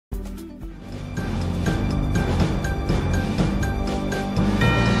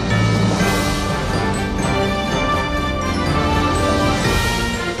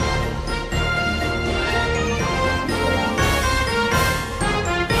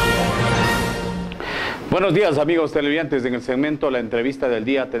Buenos días, amigos televidentes. En el segmento La Entrevista del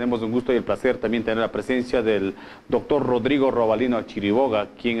Día tenemos un gusto y el placer también tener la presencia del doctor Rodrigo Robalino Chiriboga,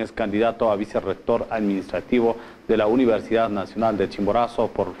 quien es candidato a vicerrector administrativo de la Universidad Nacional de Chimborazo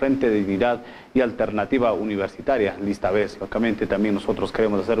por Frente de Dignidad y Alternativa Universitaria, lista B. Lógicamente también nosotros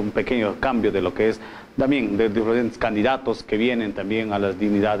queremos hacer un pequeño cambio de lo que es también de diferentes candidatos que vienen también a las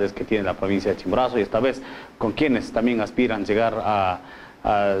dignidades que tiene la provincia de Chimborazo y esta vez con quienes también aspiran llegar a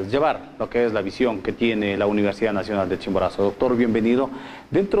llevar lo que es la visión que tiene la Universidad Nacional de Chimborazo. Doctor, bienvenido.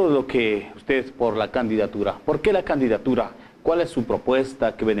 Dentro de lo que usted por la candidatura, ¿por qué la candidatura? ¿Cuál es su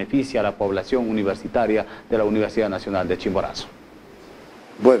propuesta que beneficia a la población universitaria de la Universidad Nacional de Chimborazo?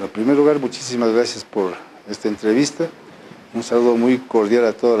 Bueno, en primer lugar, muchísimas gracias por esta entrevista. Un saludo muy cordial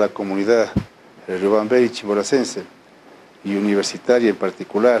a toda la comunidad riobambera y chimboracense, y universitaria en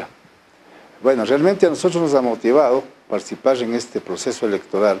particular. Bueno, realmente a nosotros nos ha motivado participar en este proceso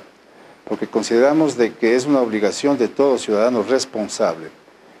electoral porque consideramos de que es una obligación de todo ciudadano responsable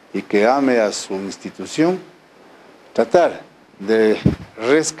y que ame a su institución tratar de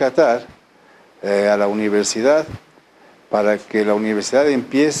rescatar a la universidad para que la universidad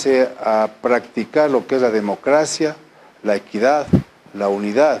empiece a practicar lo que es la democracia, la equidad, la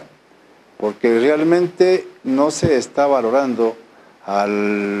unidad, porque realmente no se está valorando a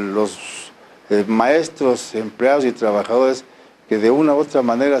los maestros, empleados y trabajadores que de una u otra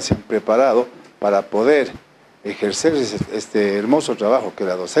manera se han preparado para poder ejercer este hermoso trabajo que es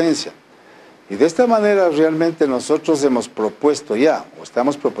la docencia. Y de esta manera realmente nosotros hemos propuesto ya, o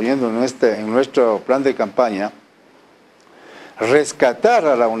estamos proponiendo en nuestro plan de campaña, rescatar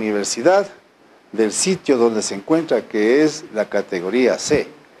a la universidad del sitio donde se encuentra, que es la categoría C,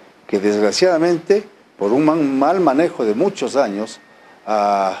 que desgraciadamente, por un mal manejo de muchos años,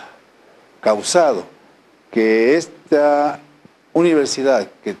 ha causado que esta universidad,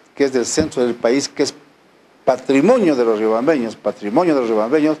 que es del centro del país, que es patrimonio de los riobambeños,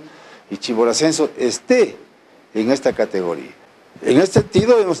 y chimboracenses, esté en esta categoría. En este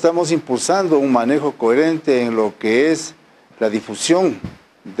sentido, estamos impulsando un manejo coherente en lo que es la difusión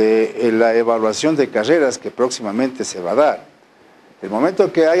de la evaluación de carreras que próximamente se va a dar. El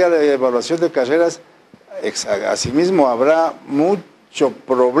momento que haya la evaluación de carreras, asimismo habrá mucho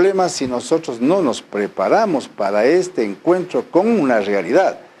problema si nosotros no nos preparamos para este encuentro con una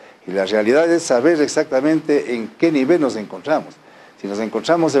realidad. Y la realidad es saber exactamente en qué nivel nos encontramos. Si nos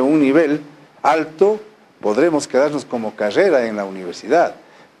encontramos en un nivel alto, podremos quedarnos como carrera en la universidad.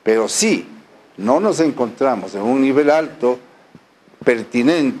 Pero si no nos encontramos en un nivel alto,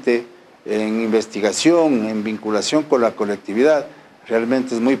 pertinente, en investigación, en vinculación con la colectividad,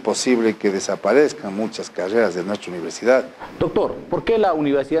 realmente es muy posible que desaparezcan muchas carreras de nuestra universidad. Doctor, ¿por qué la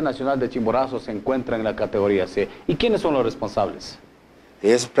Universidad Nacional de Chimborazo se encuentra en la categoría C? ¿Y quiénes son los responsables?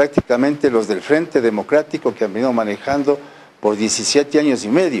 Es prácticamente los del Frente Democrático que han venido manejando por 17 años y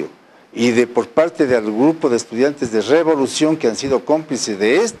medio y por parte del grupo de estudiantes de Revolución que han sido cómplices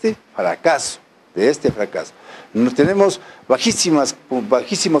de este fracaso. Tenemos bajísimos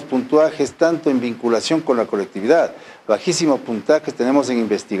puntuajes tanto en vinculación con la colectividad, bajísimos puntajes tenemos en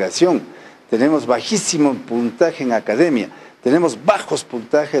investigación, tenemos bajísimo puntaje en academia, tenemos bajos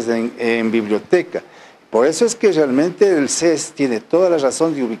puntajes en biblioteca. Por eso es que realmente el CES tiene toda la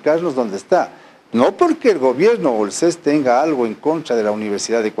razón de ubicarnos donde está, no porque el gobierno o el CES tenga algo en contra de la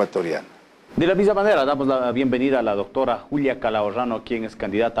Universidad Ecuatoriana. De la misma manera, damos la bienvenida a la doctora Julia Calahorrano, quien es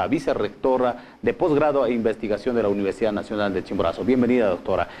candidata a vicerrectora de posgrado e investigación de la Universidad Nacional de Chimborazo. Bienvenida,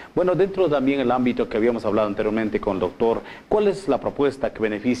 doctora. Bueno, dentro también del ámbito que habíamos hablado anteriormente con el doctor, ¿cuál es la propuesta que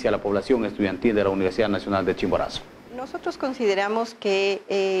beneficia a la población estudiantil de la Universidad Nacional de Chimborazo? Nosotros consideramos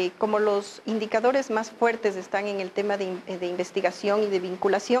que como los indicadores más fuertes están en el tema de investigación y de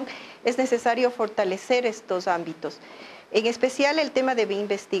vinculación, es necesario fortalecer estos ámbitos. En especial el tema de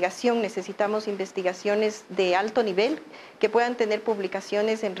investigación, necesitamos investigaciones de alto nivel que puedan tener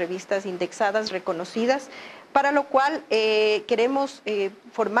publicaciones en revistas indexadas, reconocidas, para lo cual queremos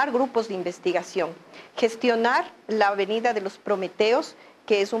formar grupos de investigación, gestionar la Avenida de los Prometeos,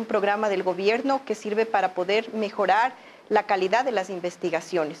 que es un programa del gobierno que sirve para poder mejorar la calidad de las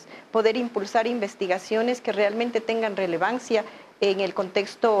investigaciones, poder impulsar investigaciones que realmente tengan relevancia en el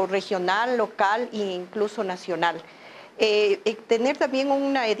contexto regional, local e incluso nacional. Tener también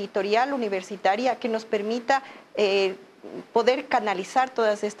una editorial universitaria que nos permita poder canalizar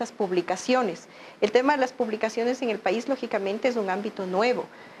todas estas publicaciones. El tema de las publicaciones en el país, lógicamente, es un ámbito nuevo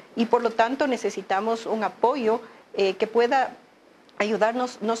y por lo tanto necesitamos un apoyo que pueda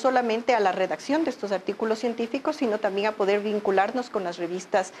ayudarnos no solamente a la redacción de estos artículos científicos, sino también a poder vincularnos con las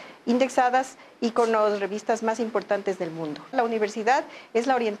revistas indexadas y con las revistas más importantes del mundo. La universidad es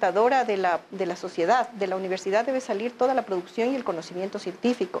la orientadora de la sociedad. De la universidad debe salir toda la producción y el conocimiento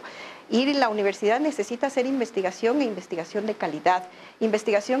científico. Y la universidad necesita hacer investigación e investigación de calidad,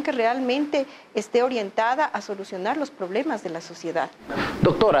 investigación que realmente esté orientada a solucionar los problemas de la sociedad.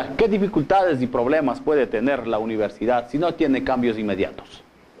 Doctora, ¿qué dificultades y problemas puede tener la universidad si no tiene cambios inmediatos?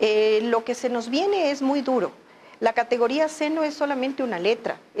 Lo que se nos viene es muy duro. La categoría C no es solamente una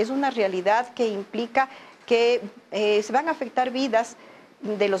letra, es una realidad que implica que se van a afectar vidas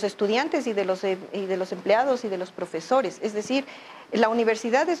de los estudiantes y de los empleados y de los profesores. Es decir, la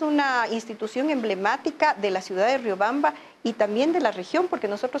universidad es una institución emblemática de la ciudad de Riobamba y también de la región, porque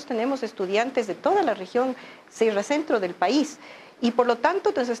nosotros tenemos estudiantes de toda la región Sierra Centro del país y por lo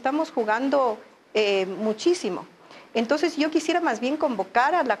tanto nos estamos jugando muchísimo. Entonces yo quisiera más bien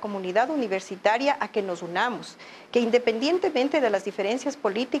convocar a la comunidad universitaria a que nos unamos, que independientemente de las diferencias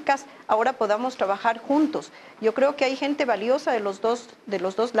políticas, ahora podamos trabajar juntos. Yo creo que hay gente valiosa de los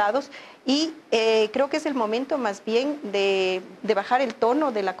dos lados y creo que es el momento más bien de bajar el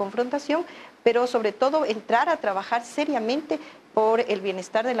tono de la confrontación, pero sobre todo entrar a trabajar seriamente por el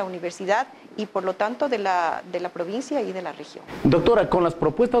bienestar de la universidad y por lo tanto de la provincia y de la región. Doctora, con las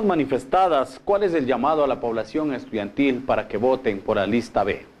propuestas manifestadas, ¿cuál es el llamado a la población estudiantil para que voten por la lista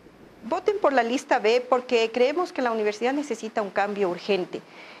B? Voten por la lista B porque creemos que la universidad necesita un cambio urgente.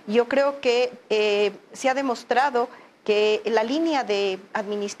 Yo creo que se ha demostrado que la línea de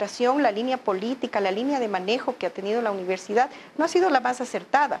administración, la línea política, la línea de manejo que ha tenido la universidad no ha sido la más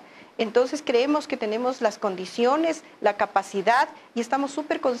acertada. Entonces creemos que tenemos las condiciones, la capacidad y estamos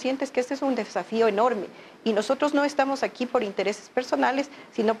súper conscientes que este es un desafío enorme. Y nosotros no estamos aquí por intereses personales,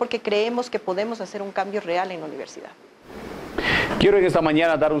 sino porque creemos que podemos hacer un cambio real en la universidad. Quiero en esta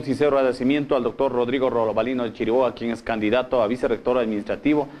mañana dar un sincero agradecimiento al doctor Rodrigo Robalino de Chiriboga, quien es candidato a vicerrector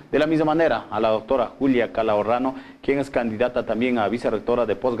administrativo, de la misma manera a la doctora Julia Calahorrano, quien es candidata también a vicerrectora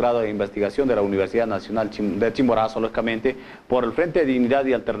de posgrado de investigación de la Universidad Nacional de Chimborazo, lógicamente, por el Frente de Dignidad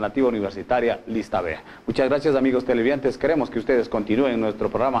y Alternativa Universitaria, lista B. Muchas gracias, amigos televidentes. Queremos que ustedes continúen nuestro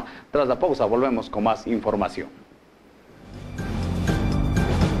programa. Tras la pausa volvemos con más información.